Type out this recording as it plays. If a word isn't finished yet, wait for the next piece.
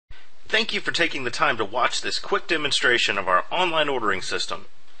Thank you for taking the time to watch this quick demonstration of our online ordering system.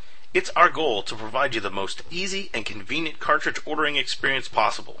 It's our goal to provide you the most easy and convenient cartridge ordering experience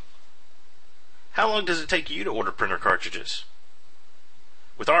possible. How long does it take you to order printer cartridges?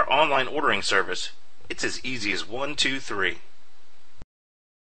 With our online ordering service, it's as easy as 1, 2, 3.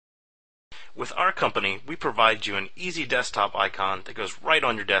 With our company, we provide you an easy desktop icon that goes right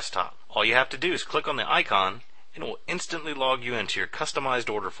on your desktop. All you have to do is click on the icon and it will instantly log you into your customized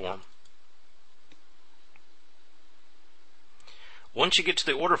order form. Once you get to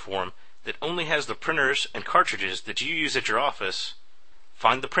the order form that only has the printers and cartridges that you use at your office,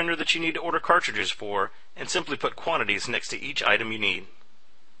 find the printer that you need to order cartridges for and simply put quantities next to each item you need.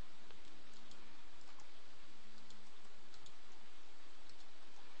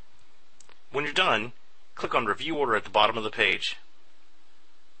 When you're done, click on Review Order at the bottom of the page.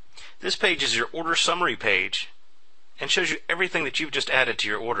 This page is your order summary page and shows you everything that you've just added to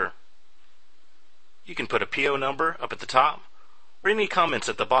your order. You can put a PO number up at the top or any comments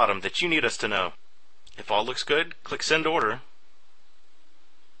at the bottom that you need us to know. If all looks good, click Send Order.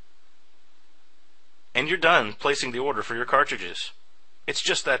 And you're done placing the order for your cartridges. It's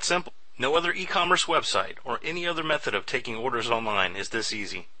just that simple. No other e-commerce website or any other method of taking orders online is this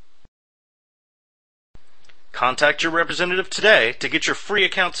easy. Contact your representative today to get your free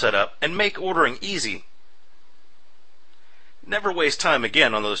account set up and make ordering easy. Never waste time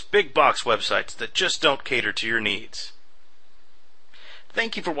again on those big box websites that just don't cater to your needs.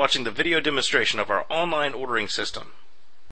 Thank you for watching the video demonstration of our online ordering system.